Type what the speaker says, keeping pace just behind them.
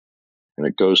And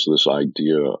it goes to this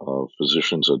idea of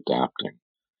physicians adapting.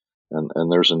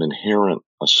 And there's an inherent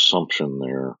assumption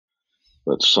there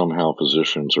that somehow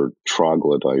physicians are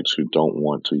troglodytes who don't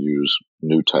want to use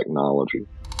new technology.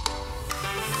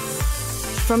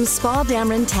 From Spa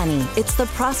Dameron Tenney, it's the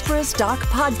Prosperous Doc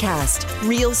Podcast.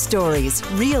 Real stories,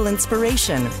 real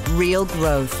inspiration, real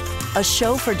growth. A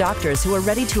show for doctors who are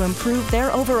ready to improve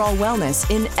their overall wellness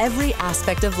in every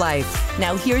aspect of life.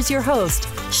 Now here's your host,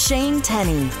 Shane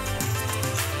Tenney.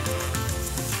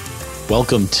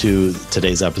 Welcome to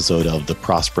today's episode of the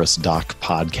Prosperous Doc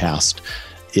Podcast.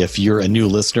 If you're a new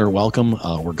listener, welcome.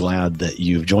 We're glad that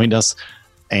you've joined us.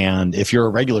 And if you're a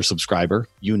regular subscriber,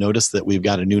 you notice that we've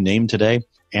got a new name today.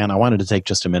 And I wanted to take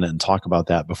just a minute and talk about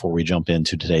that before we jump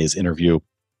into today's interview.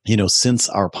 You know, since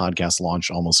our podcast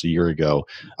launched almost a year ago,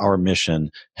 our mission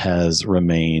has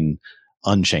remained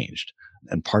unchanged.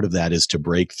 And part of that is to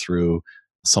break through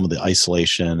some of the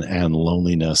isolation and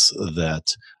loneliness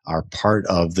that are part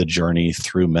of the journey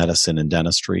through medicine and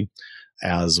dentistry.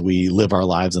 As we live our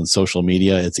lives on social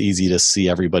media, it's easy to see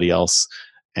everybody else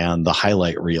and the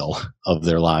highlight reel of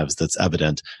their lives that's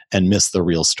evident and miss the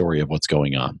real story of what's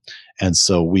going on. And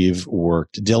so we've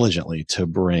worked diligently to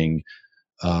bring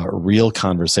real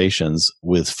conversations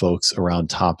with folks around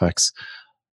topics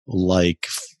like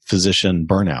physician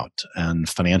burnout and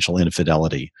financial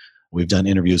infidelity. We've done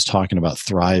interviews talking about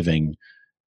thriving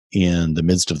in the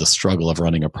midst of the struggle of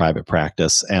running a private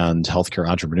practice and healthcare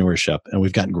entrepreneurship, and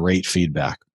we've gotten great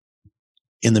feedback.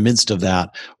 In the midst of that,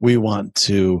 we want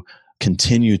to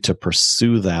continue to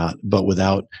pursue that, but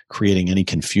without creating any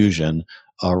confusion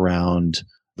around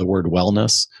the word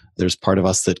wellness. There's part of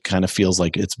us that kind of feels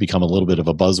like it's become a little bit of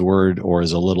a buzzword or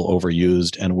is a little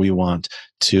overused, and we want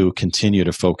to continue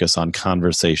to focus on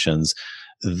conversations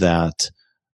that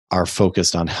are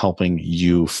focused on helping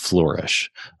you flourish.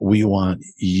 We want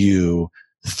you,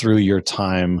 through your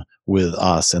time with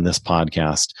us in this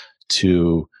podcast,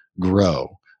 to grow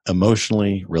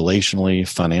emotionally, relationally,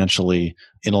 financially,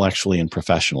 intellectually, and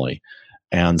professionally.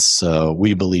 And so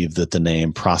we believe that the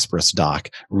name Prosperous Doc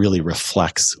really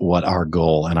reflects what our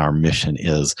goal and our mission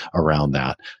is around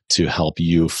that, to help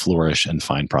you flourish and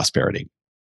find prosperity.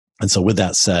 And so with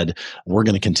that said, we're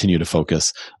going to continue to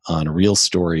focus on real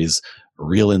stories,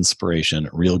 real inspiration,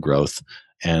 real growth.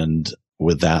 And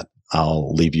with that,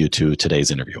 I'll leave you to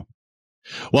today's interview.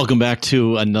 Welcome back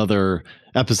to another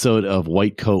episode of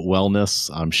White Coat Wellness.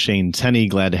 I'm Shane Tenney.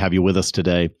 Glad to have you with us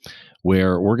today,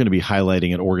 where we're going to be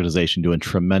highlighting an organization doing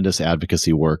tremendous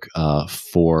advocacy work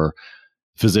for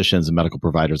physicians and medical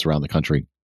providers around the country.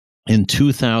 In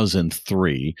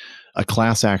 2003, a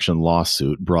class action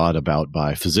lawsuit brought about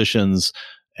by physicians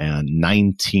and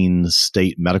 19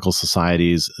 state medical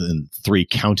societies and 3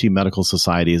 county medical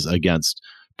societies against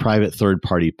private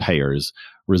third-party payers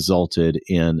resulted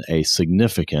in a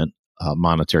significant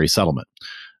monetary settlement.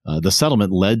 The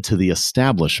settlement led to the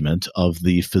establishment of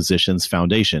the Physicians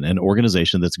Foundation, an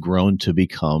organization that's grown to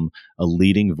become a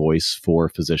leading voice for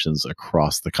physicians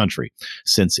across the country.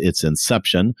 Since its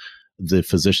inception, the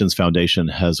Physicians Foundation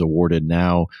has awarded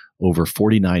now over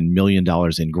 $49 million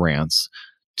in grants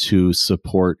to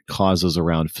support causes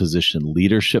around physician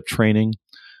leadership training,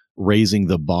 raising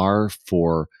the bar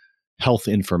for health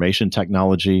information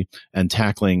technology, and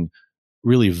tackling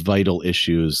really vital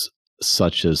issues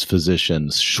such as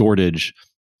physicians shortage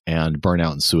and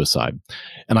burnout and suicide.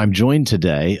 And I'm joined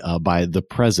today by the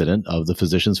president of the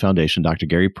Physicians Foundation, Dr.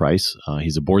 Gary Price.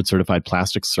 He's a board-certified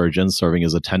plastic surgeon serving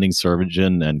as attending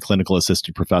surgeon and clinical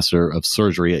assistant professor of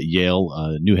surgery at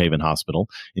Yale New Haven Hospital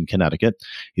in Connecticut.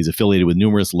 He's affiliated with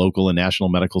numerous local and national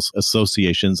medical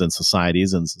associations and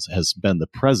societies and has been the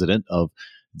president of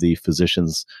the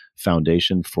Physicians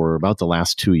Foundation for about the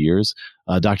last 2 years.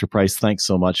 Dr. Price, thanks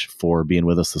so much for being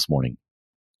with us this morning.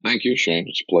 Thank you, Shane.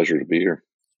 It's a pleasure to be here.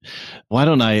 Why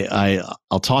don't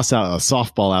I'll toss out a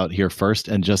softball out here first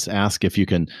and just ask if you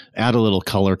can add a little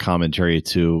color commentary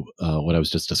to what I was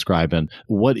just describing.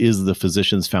 What is the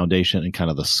Physicians Foundation and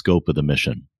kind of the scope of the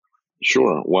mission?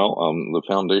 Sure. Well, the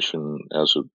foundation,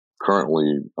 as it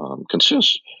currently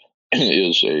consists,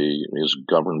 is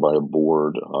governed by a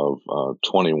board of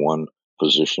 21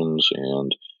 physicians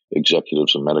and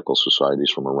executives of medical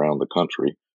societies from around the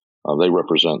country. They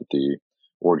represent the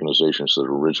organizations that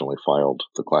originally filed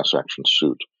the class action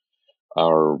suit.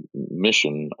 Our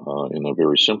mission, in a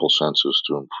very simple sense, is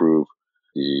to improve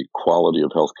the quality of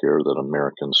healthcare that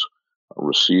Americans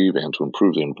receive and to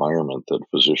improve the environment that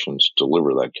physicians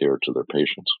deliver that care to their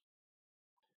patients.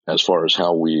 As far as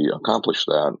how we accomplish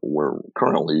that, we're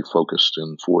currently focused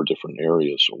in 4 different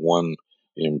areas. One,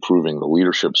 improving the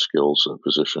leadership skills that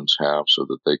physicians have so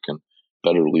that they can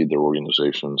better lead their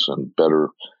organizations and better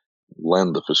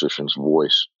lend the physician's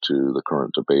voice to the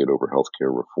current debate over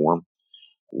healthcare reform.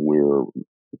 We're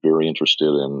very interested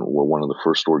in, we're one of the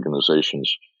first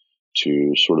organizations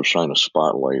to sort of shine a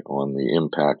spotlight on the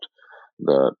impact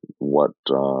that what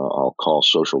I'll call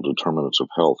social determinants of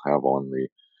health have on the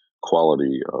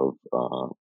quality of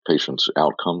patients'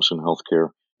 outcomes in healthcare,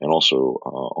 and also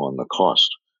on the cost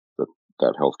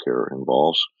that healthcare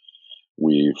involves.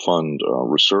 We fund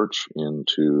research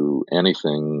into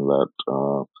anything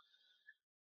that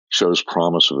shows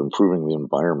promise of improving the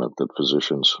environment that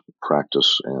physicians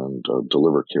practice and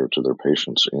deliver care to their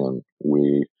patients in.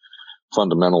 We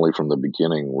fundamentally, from the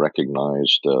beginning,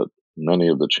 recognized that many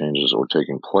of the changes that were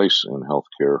taking place in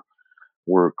healthcare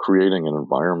were creating an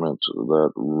environment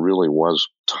that really was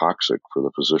toxic for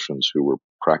the physicians who were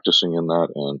practicing in that,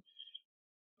 and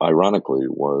ironically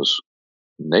was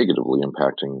negatively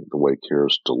impacting the way care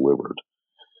is delivered.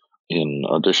 In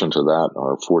addition to that,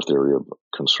 our fourth area of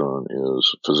concern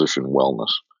is physician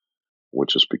wellness,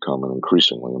 which has become an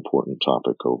increasingly important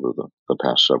topic over the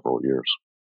past several years.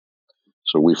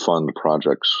 So we fund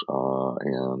projects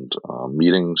and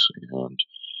meetings and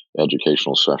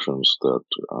educational sessions that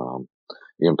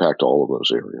impact all of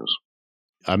those areas.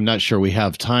 I'm not sure we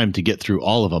have time to get through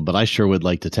all of them, but I sure would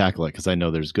like to tackle it because I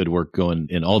know there's good work going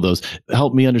in all those.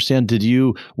 Help me understand,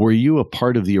 were you a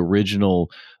part of the original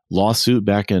lawsuit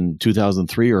back in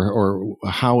 2003, or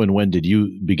how and when did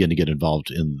you begin to get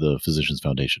involved in the Physicians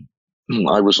Foundation?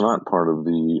 I was not part of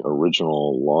the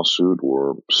original lawsuit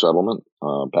or settlement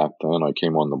back then. I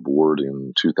came on the board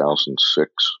in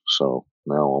 2006, so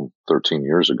now 13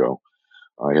 years ago.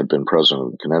 I had been president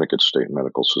of the Connecticut State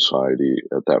Medical Society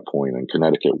at that point, and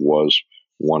Connecticut was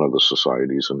one of the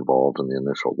societies involved in the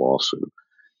initial lawsuit.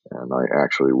 And I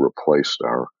actually replaced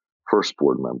our first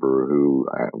board member, who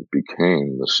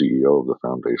became the CEO of the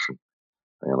foundation,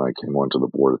 and I came onto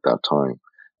the board at that time.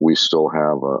 We still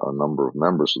have a number of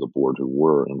members of the board who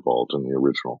were involved in the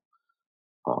original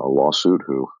lawsuit,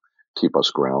 who keep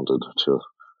us grounded to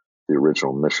the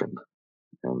original mission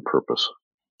and purpose.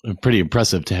 Pretty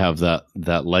impressive to have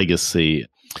that legacy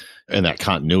and that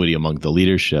continuity among the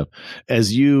leadership.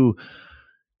 As you,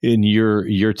 in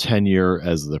your tenure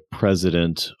as the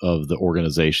president of the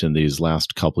organization these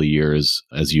last couple of years,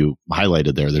 as you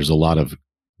highlighted there's a lot of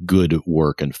good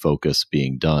work and focus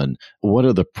being done. What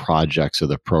are the projects or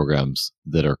the programs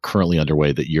that are currently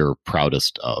underway that you're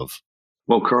proudest of?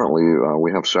 Well, currently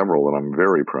we have several that I'm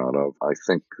very proud of. I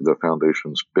think the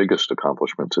foundation's biggest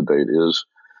accomplishment to date is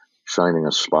shining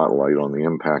a spotlight on the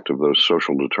impact of those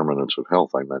social determinants of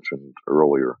health I mentioned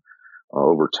earlier.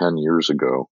 Over 10 years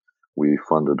ago, we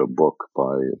funded a book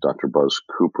by Dr. Buzz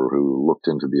Cooper, who looked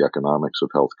into the economics of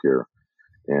healthcare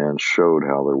and showed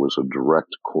how there was a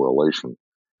direct correlation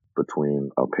between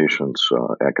a patient's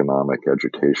economic,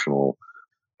 educational,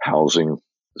 housing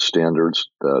standards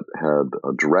that had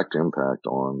a direct impact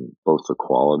on both the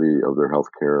quality of their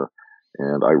healthcare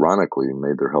and, ironically,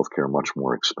 made their healthcare much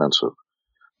more expensive.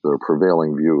 The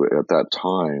prevailing view at that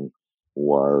time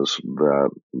was that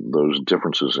those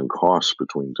differences in costs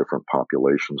between different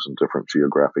populations and different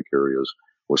geographic areas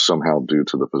was somehow due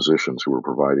to the physicians who were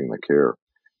providing the care.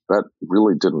 That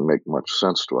really didn't make much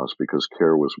sense to us, because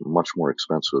care was much more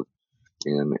expensive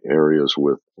in areas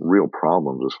with real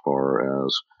problems as far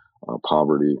as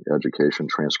poverty, education,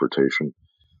 transportation.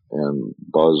 And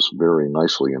Buzz very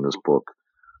nicely in his book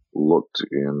looked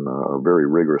in a very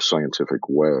rigorous scientific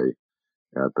way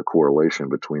at the correlation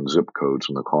between zip codes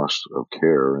and the cost of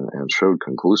care, and showed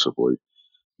conclusively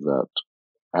that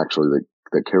actually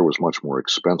that care was much more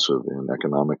expensive in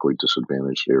economically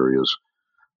disadvantaged areas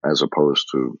as opposed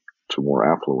to more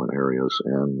affluent areas.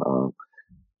 And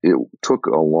it took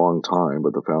a long time,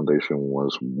 but the foundation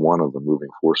was one of the moving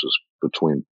forces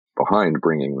behind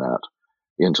bringing that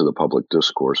into the public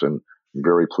discourse. And I'm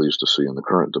very pleased to see in the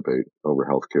current debate over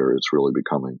healthcare, it's really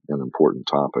becoming an important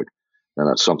topic. And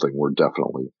that's something we're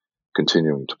definitely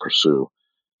continuing to pursue.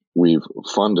 We've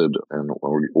funded an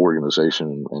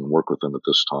organization and work with them at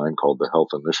this time called the Health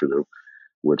Initiative,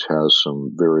 which has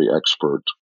some very expert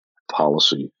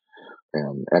policy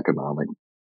and economic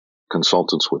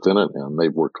consultants within it. And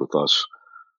they've worked with us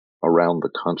around the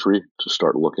country to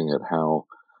start looking at how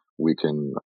we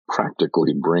can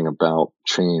practically bring about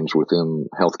change within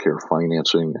healthcare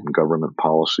financing and government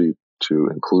policy to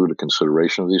include a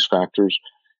consideration of these factors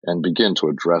and begin to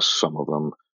address some of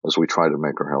them as we try to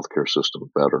make our healthcare system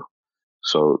better.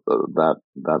 So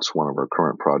that's one of our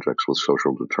current projects with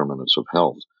social determinants of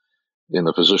health. In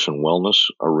the physician wellness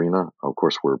arena, of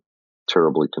course, we're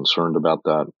terribly concerned about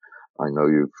that. I know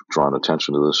you've drawn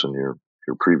attention to this in your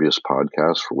previous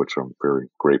podcast, for which I'm very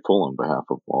grateful on behalf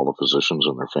of all the physicians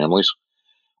and their families.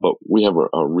 But we have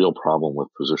a real problem with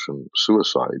physician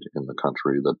suicide in the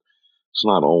country that it's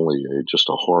not only just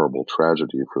a horrible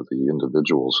tragedy for the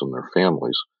individuals and their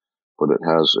families, but it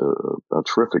has a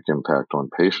terrific impact on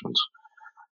patients.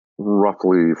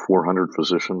 Roughly 400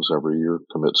 physicians every year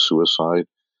commit suicide.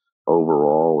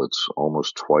 Overall, it's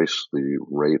almost twice the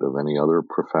rate of any other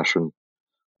profession.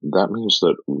 That means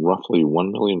that roughly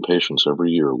 1 million patients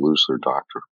every year lose their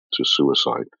doctor to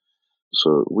suicide.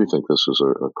 So we think this is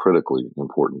a critically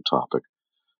important topic.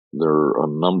 There are a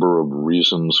number of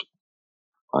reasons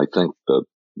I think that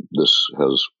this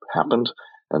has happened,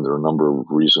 and there are a number of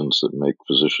reasons that make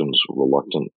physicians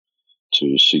reluctant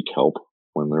to seek help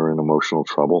when they're in emotional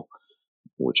trouble,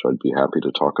 which I'd be happy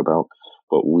to talk about.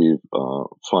 But we've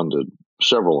funded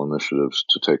several initiatives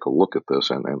to take a look at this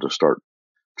and to start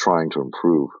trying to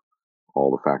improve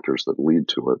all the factors that lead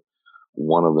to it.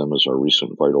 One of them is our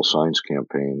recent Vital Signs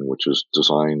campaign, which is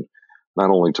designed not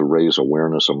only to raise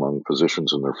awareness among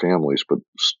physicians and their families, but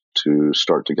to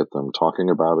start to get them talking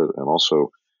about it, and also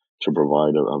to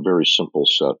provide a very simple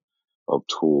set of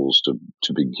tools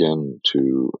to begin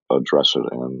to address it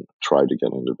and try to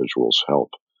get individuals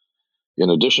help. In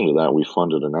addition to that, we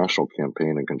funded a national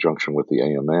campaign in conjunction with the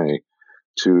AMA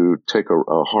to take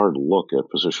a hard look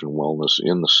at physician wellness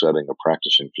in the setting of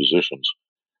practicing physicians.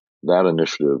 That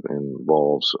initiative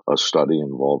involves a study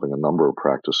involving a number of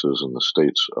practices in the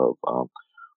states of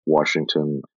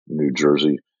Washington, New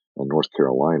Jersey, and North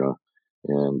Carolina.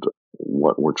 And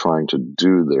what we're trying to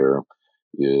do there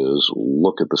is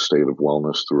look at the state of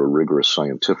wellness through a rigorous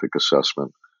scientific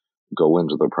assessment, go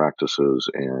into the practices,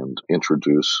 and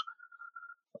introduce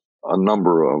a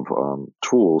number of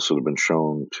tools that have been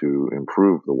shown to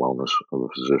improve the wellness of the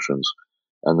physicians,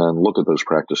 and then look at those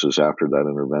practices after that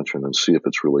intervention and see if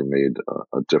it's really made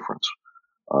a difference.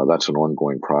 That's an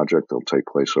ongoing project. That'll take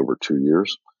place over 2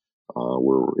 years.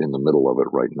 We're in the middle of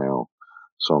it right now.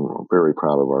 So I'm very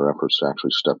proud of our efforts to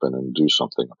actually step in and do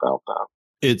something about that.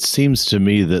 It seems to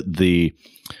me that the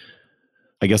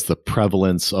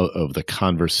prevalence of the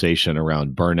conversation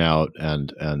around burnout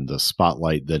and the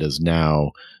spotlight that is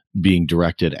now being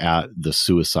directed at the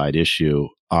suicide issue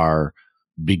are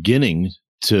beginning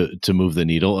to move the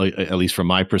needle, at least from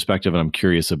my perspective. And I'm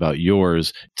curious about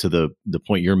yours, to the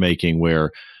point you're making,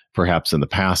 where perhaps in the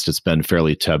past it's been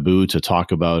fairly taboo to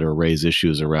talk about or raise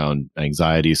issues around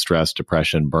anxiety, stress,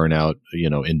 depression, burnout,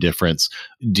 indifference.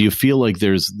 Do you feel like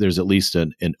there's at least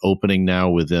an opening now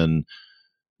within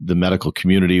the medical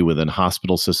community, within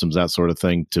hospital systems, that sort of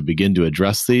thing, to begin to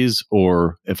address these?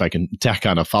 Or if I can tack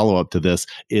on a follow-up to this,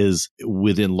 is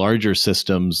within larger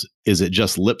systems, is it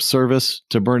just lip service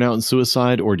to burnout and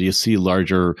suicide? Or do you see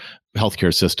larger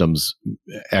healthcare systems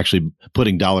actually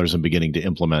putting dollars and beginning to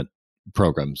implement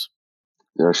programs?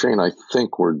 Yeah, Shane, I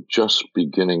think we're just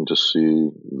beginning to see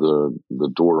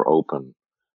the door open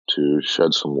to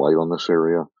shed some light on this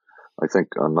area. I think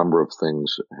a number of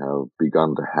things have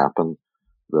begun to happen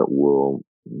that will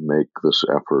make this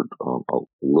effort a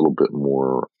little bit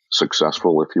more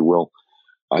successful, if you will.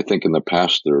 I think in the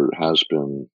past there has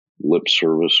been lip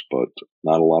service, but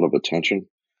not a lot of attention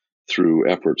through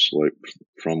efforts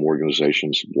from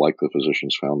organizations like the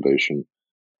Physicians Foundation.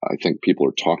 I think people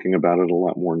are talking about it a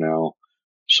lot more now.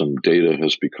 Some data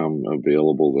has become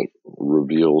available that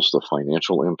reveals the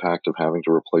financial impact of having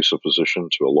to replace a physician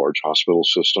to a large hospital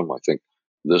system. I think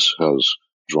this has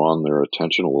drawn their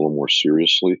attention a little more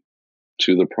seriously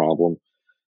to the problem.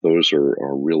 Those are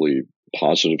really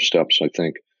positive steps, I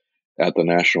think. At the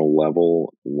national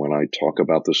level, when I talk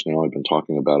about this now, I've been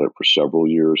talking about it for several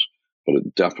years, but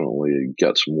it definitely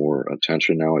gets more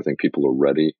attention now. I think people are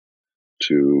ready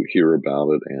to hear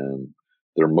about it, and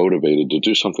they're motivated to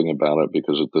do something about it,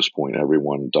 because at this point,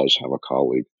 everyone does have a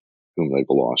colleague whom they've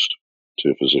lost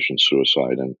to physician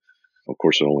suicide. And of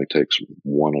course, it only takes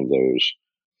one of those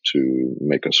to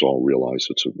make us all realize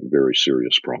it's a very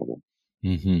serious problem.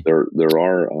 Mm-hmm. There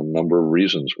are a number of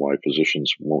reasons why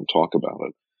physicians won't talk about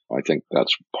it. I think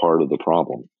that's part of the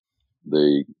problem.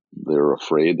 They're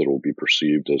afraid that it will be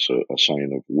perceived as a sign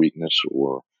of weakness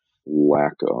or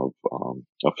lack of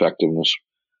effectiveness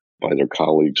by their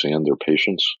colleagues and their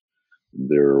patients.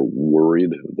 They're worried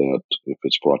that if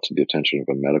it's brought to the attention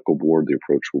of a medical board, the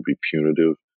approach will be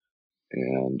punitive,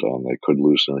 and they could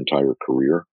lose their entire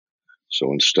career.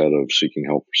 So instead of seeking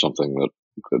help for something that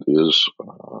is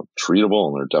treatable,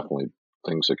 and there are definitely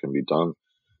things that can be done,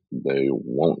 they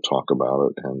won't talk about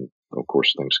it, and of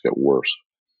course things get worse.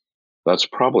 That's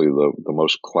probably the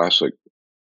most classic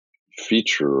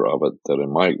feature of it, that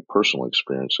in my personal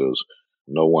experience is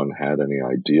no one had any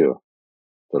idea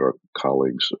that our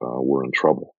colleagues were in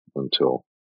trouble until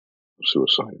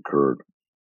suicide occurred.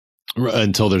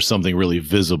 Until there's something really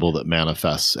visible that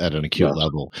manifests at an acute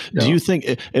level. Yeah. Do you think,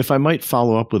 if I might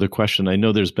follow up with a question, I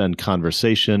know there's been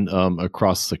conversation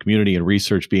across the community and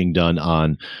research being done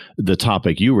on the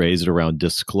topic you raised around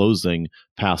disclosing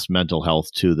past mental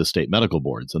health to the state medical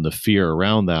boards and the fear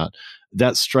around that.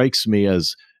 That strikes me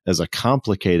as a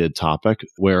complicated topic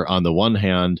where, on the one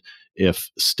hand, if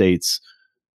states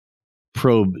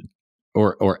probe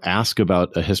or ask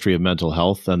about a history of mental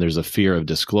health, then there's a fear of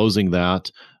disclosing that.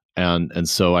 And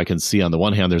so I can see, on the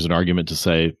one hand, there's an argument to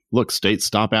say, look, states,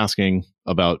 stop asking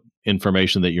about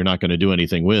information that you're not going to do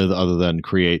anything with other than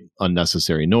create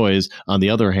unnecessary noise. On the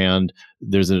other hand,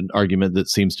 there's an argument that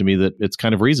seems to me that it's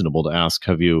kind of reasonable to ask,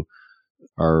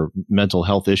 are mental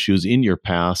health issues in your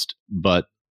past? But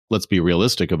let's be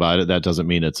realistic about it. That doesn't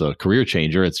mean it's a career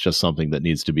changer. It's just something that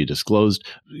needs to be disclosed.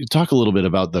 Talk a little bit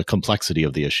about the complexity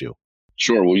of the issue.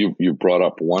 Sure. Well, you brought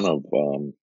up one of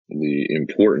the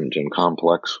important and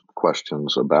complex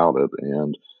questions about it.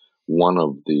 And one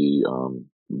of the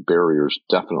barriers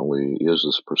definitely is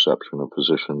this perception of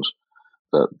physicians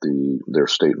that their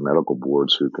state medical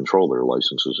boards, who control their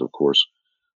licenses, of course,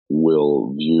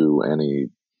 will view any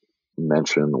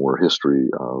mention or history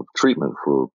of treatment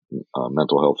for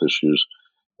mental health issues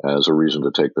as a reason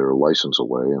to take their license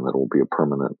away, and that it will be a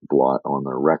permanent blot on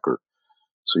their record.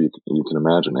 So you can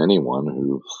imagine anyone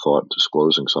who thought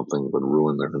disclosing something would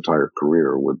ruin their entire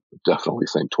career would definitely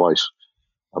think twice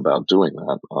about doing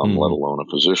that, let alone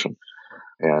a physician.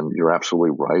 And you're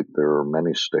absolutely right. There are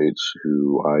many states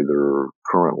who either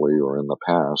currently or in the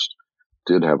past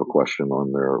did have a question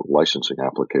on their licensing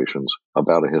applications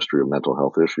about a history of mental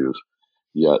health issues.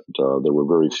 Yet there were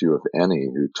very few, if any,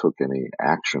 who took any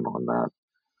action on that.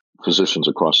 Physicians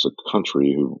across the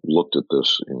country who looked at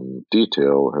this in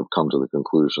detail have come to the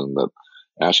conclusion that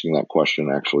asking that question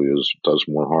actually does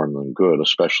more harm than good,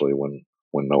 especially when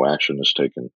no action is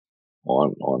taken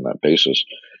on that basis.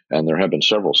 And there have been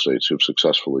several states who've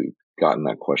successfully gotten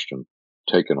that question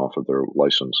taken off of their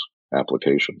license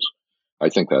applications. I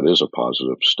think that is a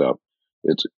positive step.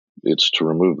 It's to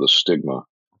remove the stigma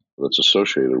that's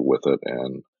associated with it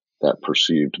and that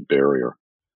perceived barrier.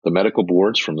 The medical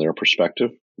boards, from their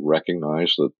perspective,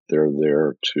 recognize that they're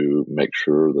there to make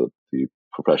sure that the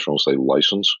professionals they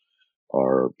license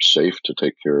are safe to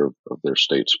take care of their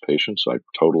state's patients. I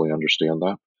totally understand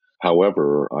that.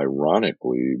 However,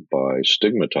 ironically, by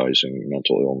stigmatizing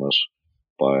mental illness,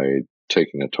 by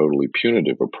taking a totally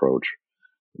punitive approach,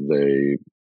 they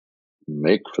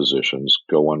make physicians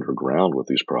go underground with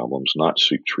these problems, not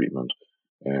seek treatment.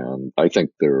 And I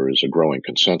think there is a growing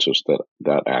consensus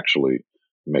that actually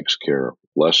makes care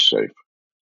less safe.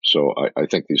 So I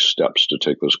think these steps to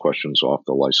take those questions off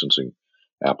the licensing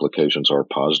applications are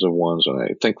positive ones, and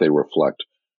I think they reflect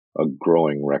a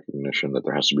growing recognition that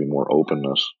there has to be more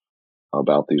openness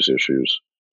about these issues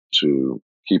to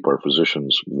keep our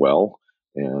physicians well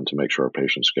and to make sure our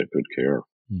patients get good care.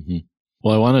 Mm-hmm.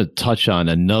 Well, I want to touch on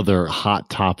another hot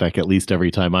topic, at least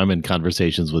every time I'm in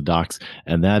conversations with docs,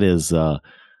 and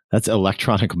that's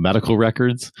electronic medical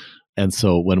records. And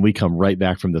so when we come right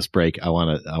back from this break, I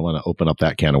want to open up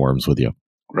that can of worms with you.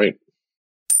 Great.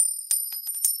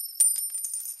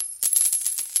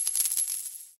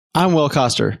 I'm Will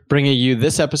Koster, bringing you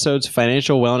this episode's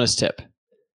financial wellness tip.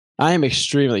 I am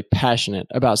extremely passionate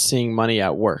about seeing money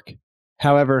at work.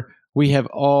 However, we have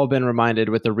all been reminded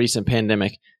with the recent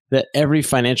pandemic that every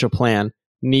financial plan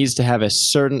needs to have a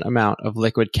certain amount of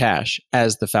liquid cash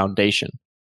as the foundation.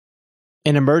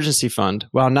 An emergency fund,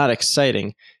 while not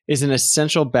exciting, is an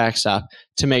essential backstop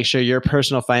to make sure your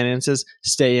personal finances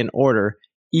stay in order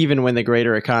even when the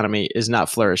greater economy is not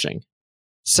flourishing.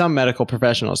 Some medical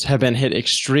professionals have been hit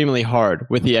extremely hard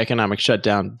with the economic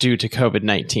shutdown due to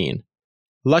COVID-19.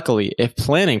 Luckily, if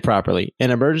planning properly,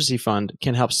 an emergency fund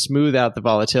can help smooth out the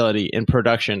volatility in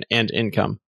production and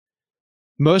income.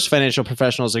 Most financial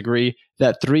professionals agree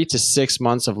that 3 to 6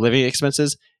 months of living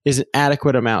expenses is an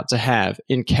adequate amount to have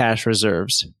in cash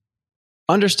reserves.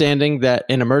 Understanding that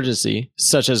an emergency,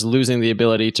 such as losing the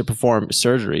ability to perform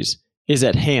surgeries, is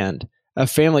at hand, a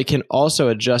family can also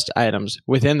adjust items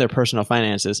within their personal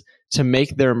finances to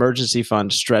make their emergency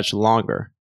fund stretch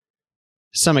longer.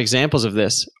 Some examples of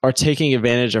this are taking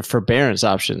advantage of forbearance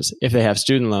options if they have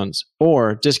student loans,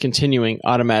 or discontinuing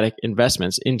automatic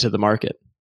investments into the market.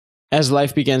 As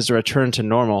life begins to return to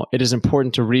normal, it is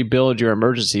important to rebuild your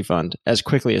emergency fund as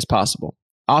quickly as possible.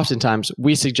 Oftentimes,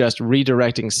 we suggest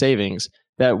redirecting savings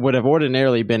that would have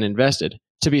ordinarily been invested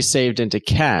to be saved into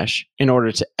cash in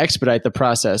order to expedite the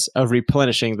process of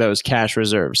replenishing those cash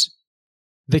reserves.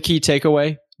 The key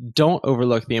takeaway: don't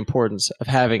overlook the importance of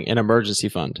having an emergency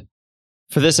fund.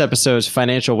 For this episode's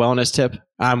financial wellness tip,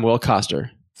 I'm Will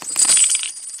Koster.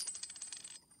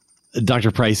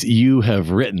 Dr. Price, you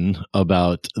have written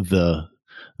about the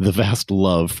vast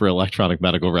love for electronic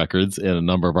medical records in a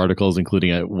number of articles,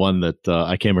 including one that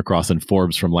I came across in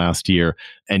Forbes from last year.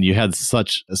 And you had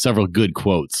several good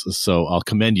quotes. So I'll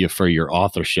commend you for your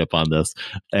authorship on this.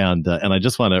 And I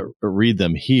just want to read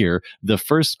them here. The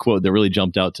first quote that really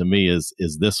jumped out to me is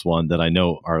this one that I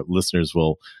know our listeners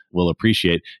will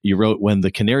appreciate. You wrote, "When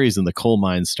the canaries in the coal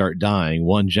mines start dying,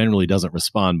 one generally doesn't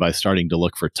respond by starting to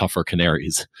look for tougher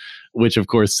canaries," which of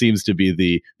course seems to be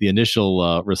the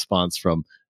initial response from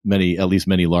many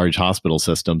large hospital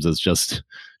systems, is just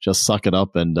suck it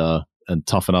up and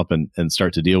toughen up and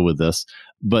start to deal with this.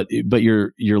 But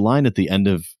your line at the end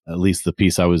of at least the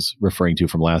piece I was referring to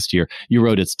from last year, you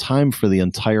wrote, "It's time for the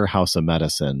entire house of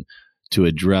medicine to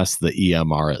address the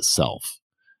EMR itself."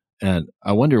 And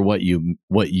I wonder what you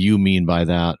mean by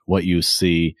that, what you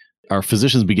see. Are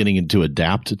physicians beginning to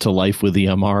adapt to life with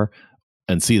EMR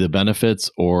and see the benefits,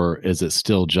 or is it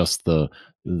still just the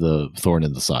thorn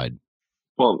in the side?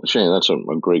 Well, Shane, that's a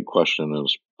great question.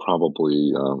 It's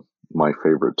probably my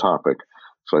favorite topic,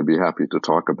 so I'd be happy to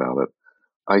talk about it.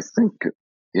 I think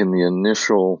in the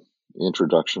initial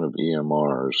introduction of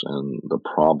EMRs and the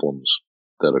problems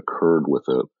that occurred with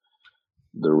it,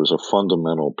 there was a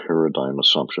fundamental paradigm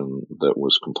assumption that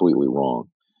was completely wrong.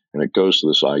 And it goes to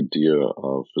this idea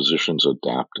of physicians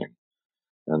adapting.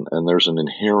 And there's an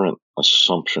inherent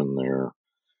assumption there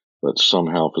that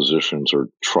somehow physicians are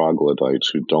troglodytes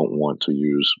who don't want to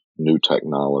use new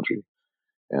technology.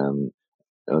 And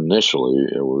initially,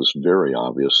 it was very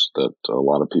obvious that a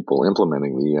lot of people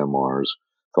implementing the EMRs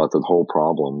thought the whole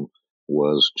problem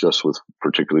was just with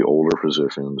particularly older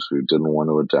physicians who didn't want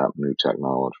to adapt new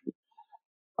technology.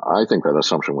 I think that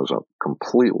assumption was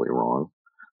completely wrong.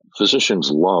 Physicians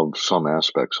love some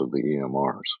aspects of the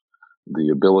EMRs. The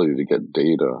ability to get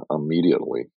data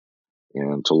immediately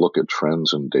and to look at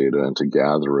trends in data and to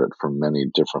gather it from many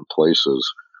different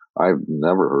places. I've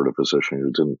never heard a physician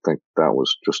who didn't think that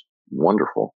was just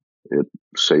wonderful. It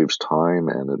saves time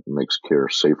and it makes care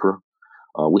safer.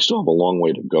 We still have a long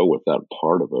way to go with that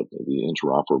part of it. The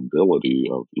interoperability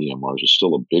of EMRs is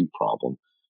still a big problem,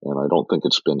 and I don't think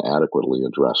it's been adequately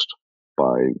addressed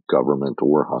by government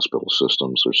or hospital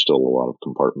systems. There's still a lot of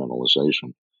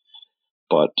compartmentalization.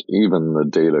 But even the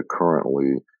data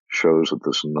currently shows that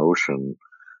this notion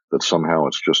that somehow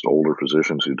it's just older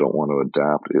physicians who don't want to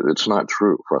adapt, it's not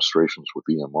true. Frustrations with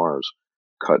EMRs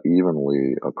cut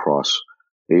evenly across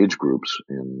age groups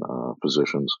in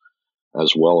physicians,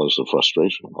 as well as the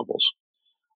frustration levels.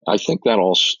 I think that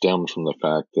all stems from the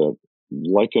fact that,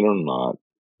 like it or not,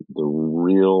 the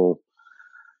real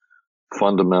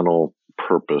fundamental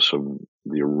purpose of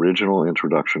the original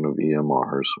introduction of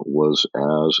EMRs was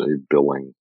as a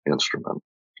billing instrument.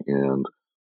 And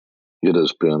it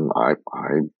has been, I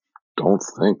don't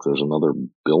think there's another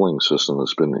billing system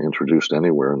that's been introduced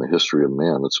anywhere in the history of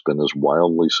man that's been as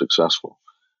wildly successful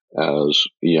as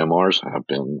EMRs have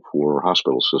been for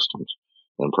hospital systems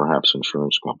and perhaps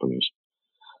insurance companies.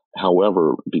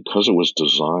 However, because it was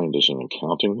designed as an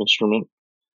accounting instrument,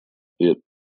 it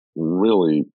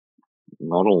really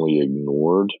not only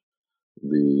ignored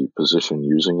the physician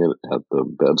using it at the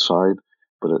bedside,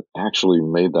 but it actually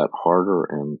made that harder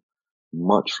and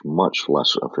much, much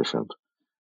less efficient.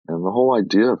 And the whole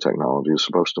idea of technology is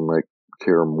supposed to make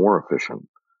care more efficient,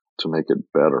 to make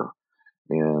it better.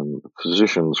 And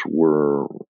physicians were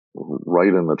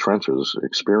right in the trenches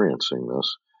experiencing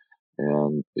this.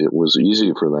 And it was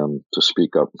easy for them to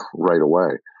speak up right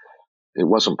away. It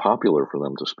wasn't popular for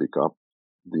them to speak up.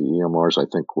 The EMRs, I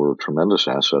think, were tremendous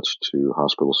assets to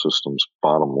hospital systems'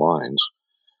 bottom lines.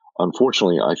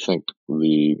 Unfortunately, I think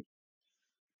the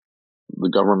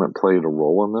government played a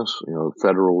role in this.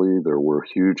 Federally, there were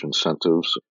huge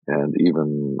incentives and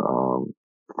even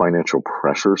financial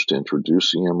pressures to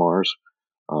introduce EMRs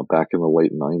back in the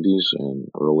late 90s and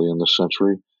early in this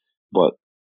century. But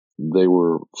they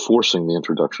were forcing the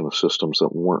introduction of systems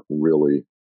that weren't really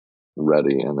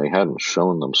ready, and they hadn't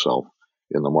shown themselves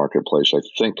in the marketplace. I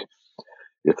think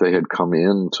if they had come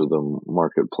into the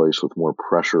marketplace with more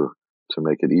pressure to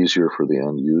make it easier for the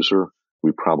end user,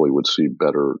 we probably would see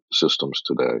better systems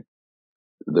today.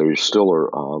 They still are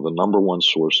the number one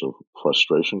source of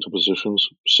frustration to physicians.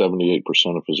 78%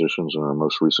 of physicians in our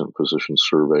most recent physician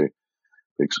survey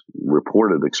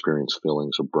reported experience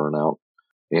feelings of burnout.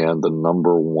 And the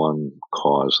number one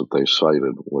cause that they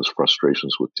cited was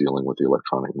frustrations with dealing with the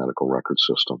electronic medical record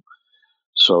system.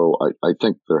 So I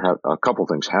think a couple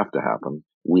things have to happen.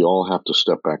 We all have to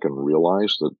step back and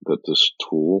realize that this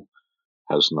tool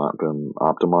has not been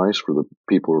optimized for the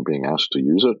people who are being asked to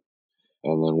use it.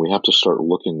 And then we have to start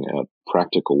looking at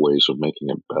practical ways of making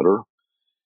it better.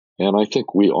 And I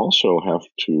think we also have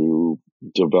to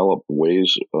develop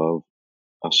ways of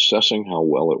assessing how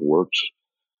well it works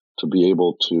to be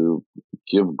able to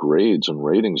give grades and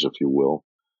ratings, if you will,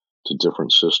 to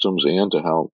different systems and to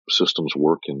how systems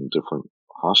work in different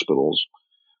hospitals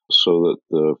so that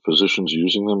the physicians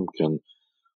using them can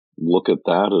look at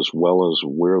that as well as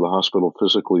where the hospital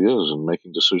physically is and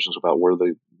making decisions about where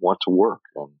they want to work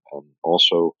and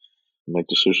also make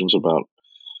decisions about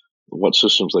what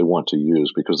systems they want to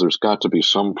use, because there's got to be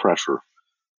some pressure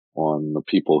on the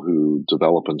people who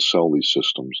develop and sell these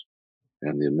systems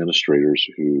and the administrators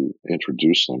who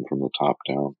introduce them from the top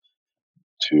down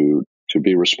to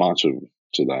be responsive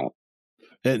to that.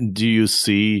 And do you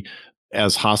see,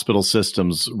 as hospital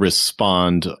systems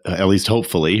respond, at least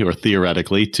hopefully or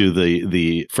theoretically, to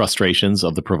the frustrations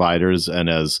of the providers, and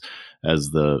as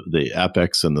the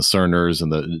Epics and the Cerners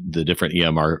and the different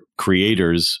EMR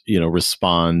creators,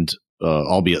 respond,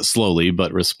 albeit slowly,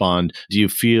 but respond? Do you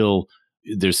feel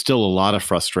there's still a lot of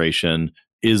frustration?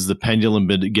 Is the pendulum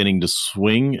beginning to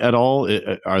swing at all?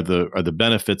 Are the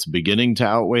benefits beginning to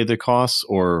outweigh the costs,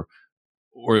 or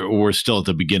we're still at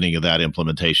the beginning of that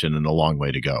implementation and a long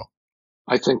way to go?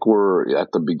 I think we're at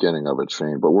the beginning of it,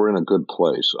 Shane, but we're in a good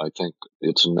place. I think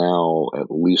it's now at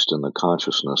least in the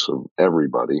consciousness of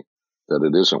everybody that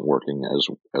it isn't working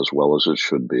as well as it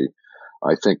should be.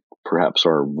 I think perhaps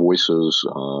our voices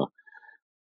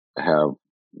have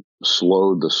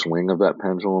slowed the swing of that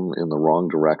pendulum in the wrong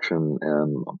direction,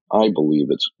 and I believe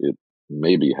it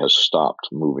maybe has stopped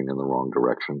moving in the wrong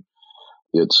direction.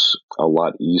 It's a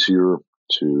lot easier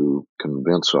to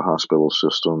convince a hospital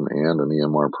system and an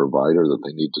EMR provider that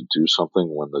they need to do something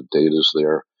when the data is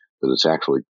there, that it's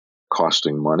actually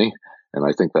costing money. And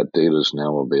I think that data is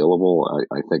now available.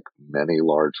 I think many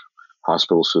large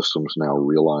hospital systems now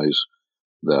realize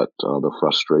that the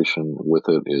frustration with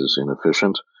it is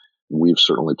inefficient. We've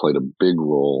certainly played a big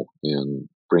role in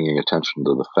bringing attention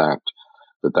to the fact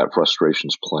that frustration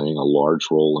is playing a large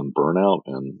role in burnout,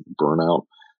 and burnout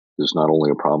is not only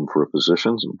a problem for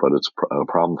physicians, but it's a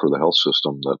problem for the health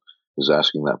system that is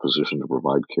asking that physician to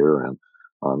provide care, and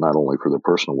not only for their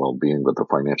personal well-being, but the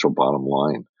financial bottom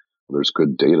line. There's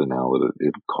good data now that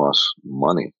it costs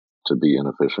money to be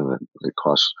inefficient. It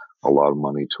costs a lot of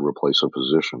money to replace a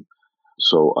physician.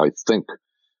 So I think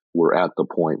we're at the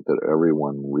point that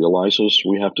everyone realizes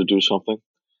we have to do something.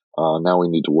 Now we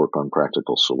need to work on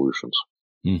practical solutions.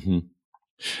 Mm-hmm.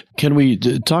 Can we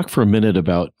talk for a minute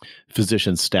about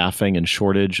physician staffing and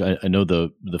shortage? I know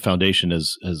the foundation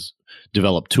has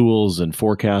developed tools and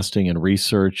forecasting and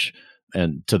research.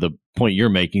 And to the point you're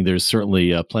making, there's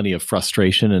certainly plenty of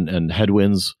frustration and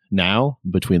headwinds now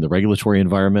between the regulatory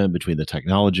environment, between the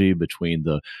technology, between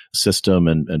the system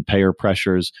and payer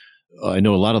pressures. I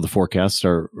know a lot of the forecasts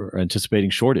are anticipating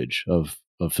shortage of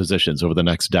physicians over the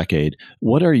next decade.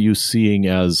 What are you seeing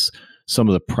as some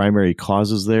of the primary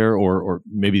causes there, or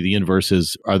maybe the inverse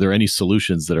is, are there any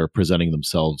solutions that are presenting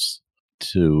themselves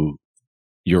to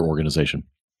your organization?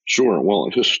 Sure. Well,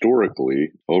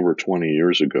 historically, over 20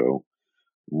 years ago,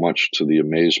 much to the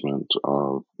amazement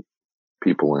of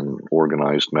people in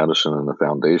organized medicine and the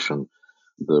foundation,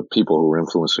 the people who were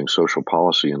influencing social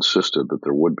policy insisted that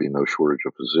there would be no shortage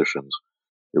of physicians.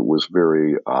 It was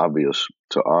very obvious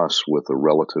to us, with a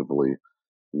relatively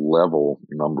level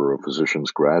number of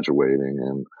physicians graduating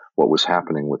and what was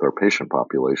happening with our patient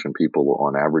population. People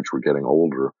on average were getting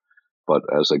older, but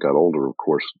as they got older, of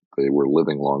course, they were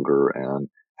living longer and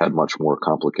had much more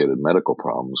complicated medical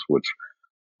problems, which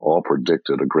all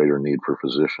predicted a greater need for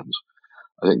physicians.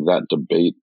 I think that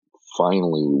debate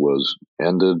finally was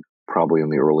ended probably in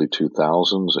the early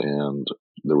 2000s, and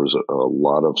there was a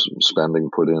lot of spending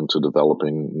put into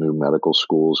developing new medical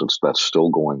schools, and that's still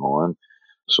going on.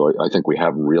 So I think we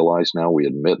have realized now, we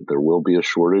admit there will be a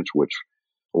shortage, which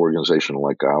an organization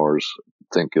like ours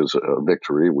think is a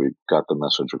victory. We got the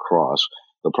message across.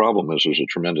 The problem is there's a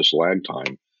tremendous lag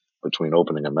time between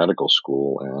opening a medical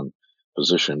school and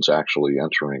physicians actually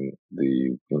entering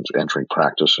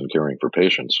practice and caring for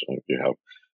patients. You have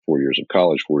 4 years of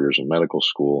college, 4 years of medical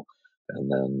school, and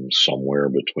then somewhere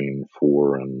between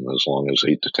 4 and as long as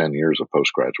 8 to 10 years of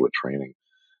postgraduate training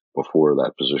before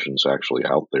that physician's actually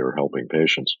out there helping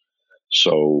patients.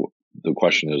 So the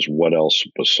question is, what else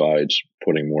besides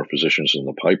putting more physicians in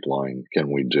the pipeline can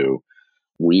we do?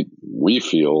 We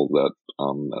feel that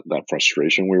that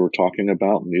frustration we were talking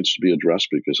about needs to be addressed,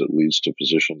 because it leads to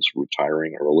physicians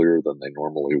retiring earlier than they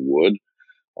normally would.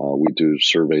 We do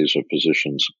surveys of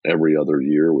physicians every other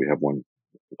year. We have one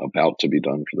about to be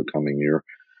done for the coming year.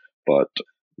 But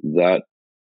that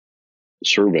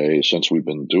survey, since we've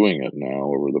been doing it now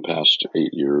over the past 8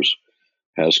 years,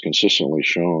 has consistently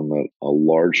shown that a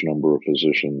large number of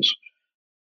physicians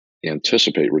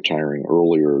anticipate retiring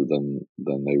earlier than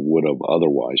they would have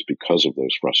otherwise because of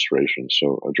those frustrations.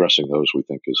 So addressing those, we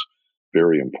think, is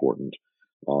very important.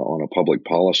 On a public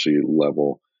policy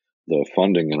level, the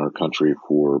funding in our country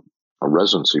for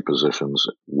residency positions,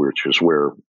 which is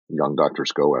where young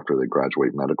doctors go after they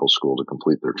graduate medical school to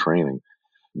complete their training,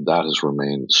 that has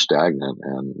remained stagnant.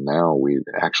 And now we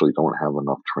actually don't have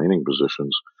enough training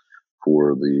positions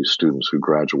for the students who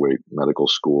graduate medical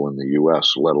school in the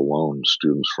U.S., let alone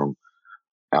students from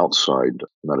outside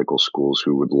medical schools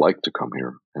who would like to come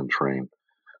here and train.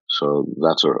 So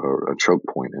that's a choke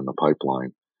point in the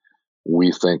pipeline.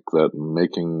 We think that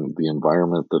making the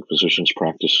environment that physicians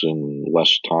practice in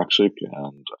less toxic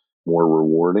and more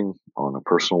rewarding on a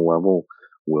personal level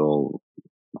will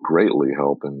greatly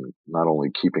help in not only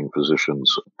keeping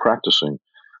physicians practicing,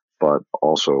 but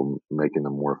also making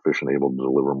them more efficient, able to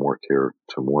deliver more care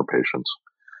to more patients.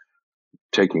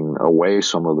 Taking away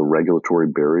some of the regulatory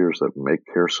barriers that make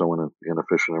care so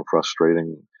inefficient and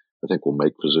frustrating, I think will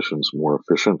make physicians more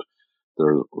efficient.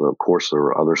 Of course, there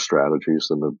are other strategies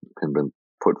that have been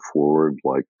put forward,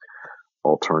 like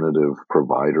alternative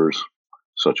providers,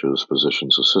 such as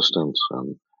physician's assistants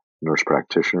and nurse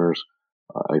practitioners.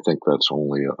 I think that's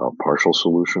only a partial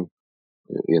solution.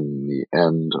 In the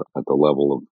end, at the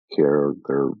level of care,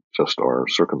 there just are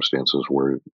circumstances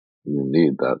where you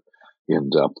need that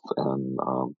in-depth and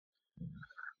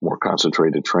more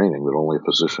concentrated training that only a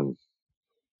physician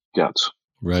gets.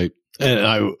 Right.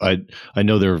 And I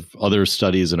know there are other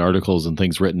studies and articles and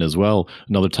things written as well.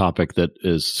 Another topic that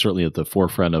is certainly at the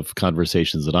forefront of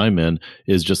conversations that I'm in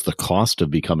is just the cost of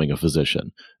becoming a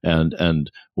physician.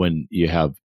 And when you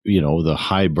have, the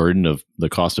high burden of the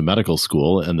cost of medical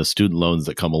school and the student loans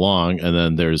that come along, and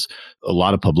then there's a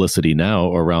lot of publicity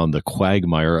now around the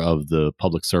quagmire of the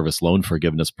public service loan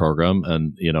forgiveness program,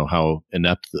 and how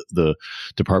inept the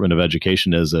Department of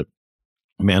Education is at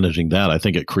managing that. I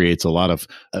think it creates a lot of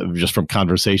just from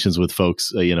conversations with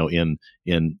folks,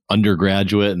 in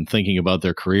undergraduate and thinking about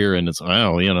their career, and it's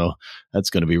that's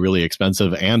going to be really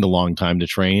expensive and a long time to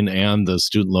train, and the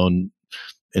student loan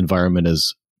environment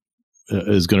is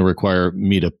going to require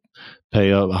me to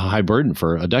pay a high burden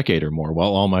for a decade or more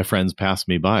while all my friends pass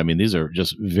me by. I mean, these are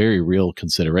just very real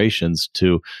considerations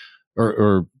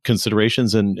or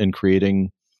considerations in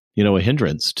creating, a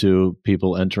hindrance to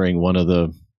people entering one of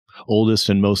the oldest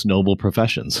and most noble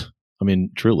professions. I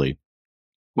mean, truly.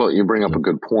 Well, you bring up a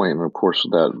good point. And of course,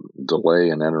 that delay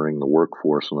in entering the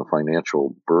workforce and the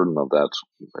financial burden of that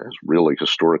has really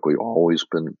historically always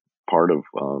been part of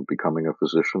becoming a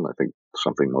physician. I think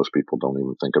something most people don't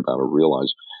even think about or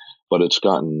realize, but it's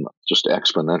gotten just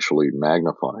exponentially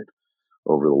magnified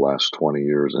over the last 20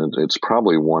 years. And it's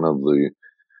probably one of the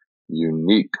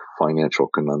unique financial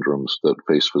conundrums that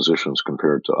face physicians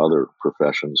compared to other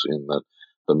professions, in that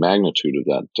the magnitude of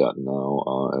that debt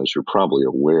now, as you're probably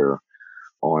aware,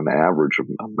 on average,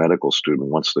 a medical student,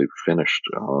 once they've finished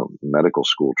medical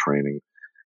school training,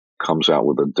 comes out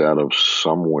with a debt of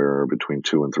somewhere between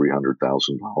 $200,000 and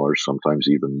 $300,000, sometimes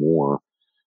even more.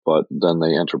 But then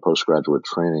they enter postgraduate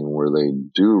training where they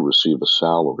do receive a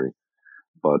salary,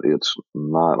 but it's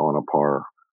not on a par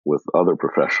with other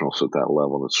professionals at that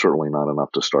level. It's certainly not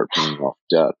enough to start paying off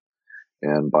debt.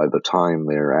 And by the time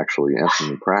they're actually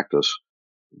entering practice,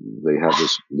 they have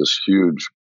this huge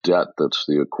debt that's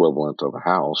the equivalent of a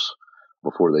house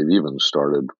before they've even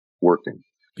started working.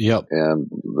 Yep. And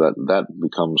that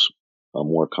becomes a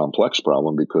more complex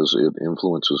problem because it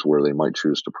influences where they might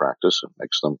choose to practice. It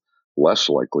makes them less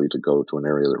likely to go to an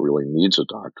area that really needs a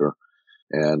doctor.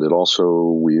 And it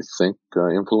also, we think,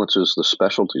 influences the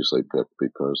specialties they pick,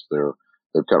 because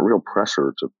they've got real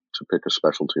pressure to pick a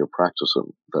specialty of practice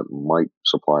that might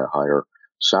supply a higher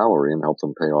salary and help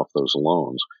them pay off those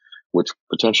loans, which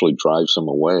potentially drives them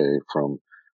away from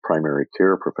primary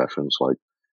care professions like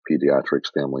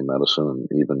pediatrics, family medicine,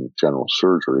 and even general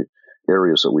surgery,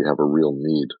 areas that we have a real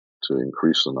need to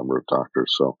increase the number of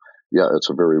doctors. So, yeah, it's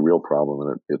a very real problem,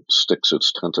 and it sticks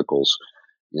its tentacles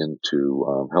into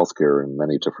healthcare in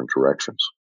many different directions.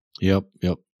 Yep.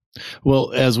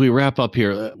 Well, as we wrap up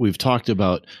here, we've talked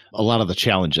about a lot of the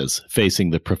challenges facing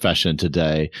the profession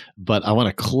today, but I want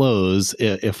to close,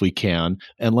 if we can,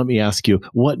 and let me ask you,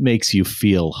 what makes you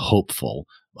feel hopeful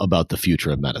about the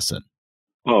future of medicine?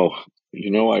 Oh,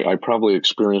 I probably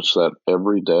experience that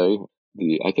every day.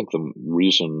 I think the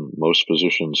reason most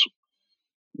physicians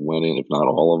went in, if not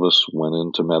all of us, went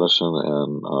into medicine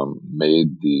and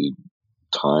made the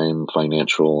time,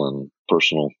 financial, and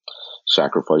personal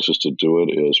sacrifices to do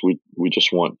it is we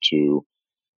just want to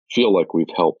feel like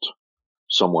we've helped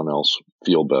someone else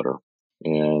feel better.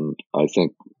 And I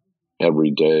think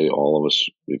every day all of us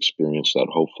experience that,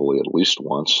 hopefully at least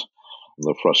once.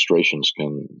 The frustrations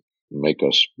can make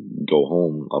us go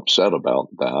home upset about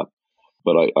that.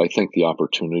 But I think the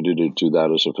opportunity to do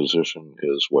that as a physician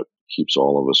is what keeps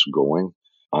all of us going.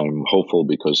 I'm hopeful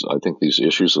because I think these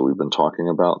issues that we've been talking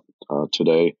about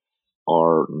today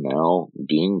are now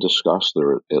being discussed.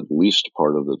 They're at least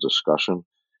part of the discussion.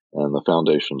 And the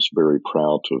foundation's very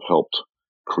proud to have helped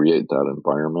create that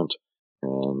environment.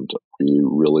 And we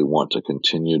really want to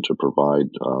continue to provide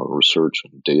research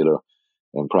and data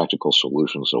and practical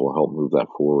solutions that will help move that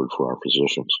forward for our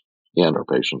physicians and our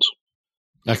patients.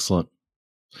 Excellent.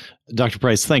 Dr.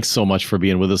 Price, thanks so much for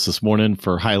being with us this morning,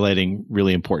 for highlighting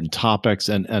really important topics,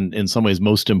 and in some ways,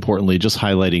 most importantly, just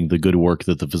highlighting the good work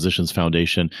that the Physicians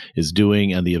Foundation is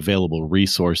doing and the available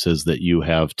resources that you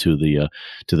have to the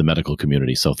medical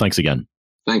community. So thanks again.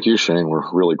 Thank you, Shane. We're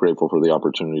really grateful for the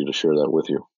opportunity to share that with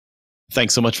you.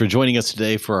 Thanks so much for joining us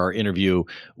today for our interview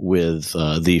with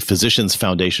the Physicians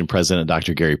Foundation president,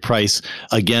 Dr. Gary Price.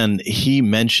 Again, he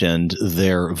mentioned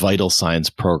their vital signs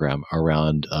program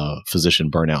around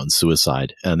physician burnout and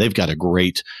suicide. And they've got a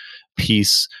great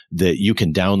piece that you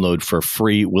can download for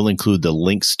free. We'll include the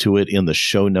links to it in the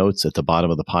show notes at the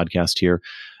bottom of the podcast here.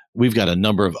 We've got a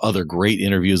number of other great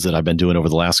interviews that I've been doing over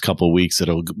the last couple of weeks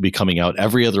that'll be coming out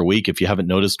every other week. If you haven't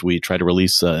noticed, we try to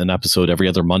release an episode every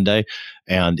other Monday.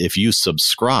 And if you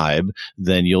subscribe,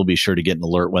 then you'll be sure to get an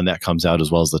alert when that comes out, as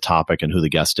well as the topic and who the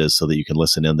guest is, so that you can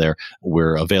listen in there.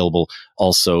 We're available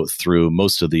also through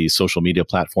most of the social media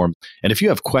platforms. And if you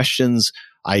have questions,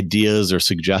 ideas, or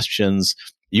suggestions,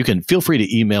 you can feel free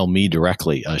to email me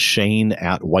directly,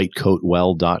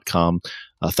 shane@whitecoatwell.com.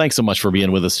 Thanks so much for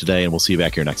being with us today, and we'll see you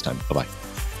back here next time. Bye-bye.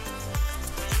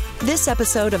 This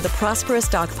episode of the Prosperous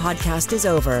Doc podcast is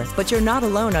over, but you're not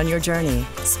alone on your journey.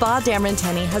 Spa Dameron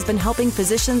Tenny has been helping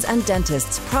physicians and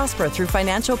dentists prosper through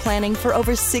financial planning for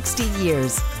over 60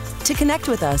 years. To connect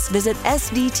with us, visit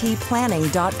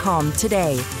sdtplanning.com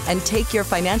today and take your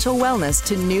financial wellness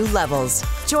to new levels.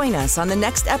 Join us on the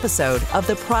next episode of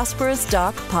the Prosperous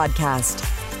Doc podcast.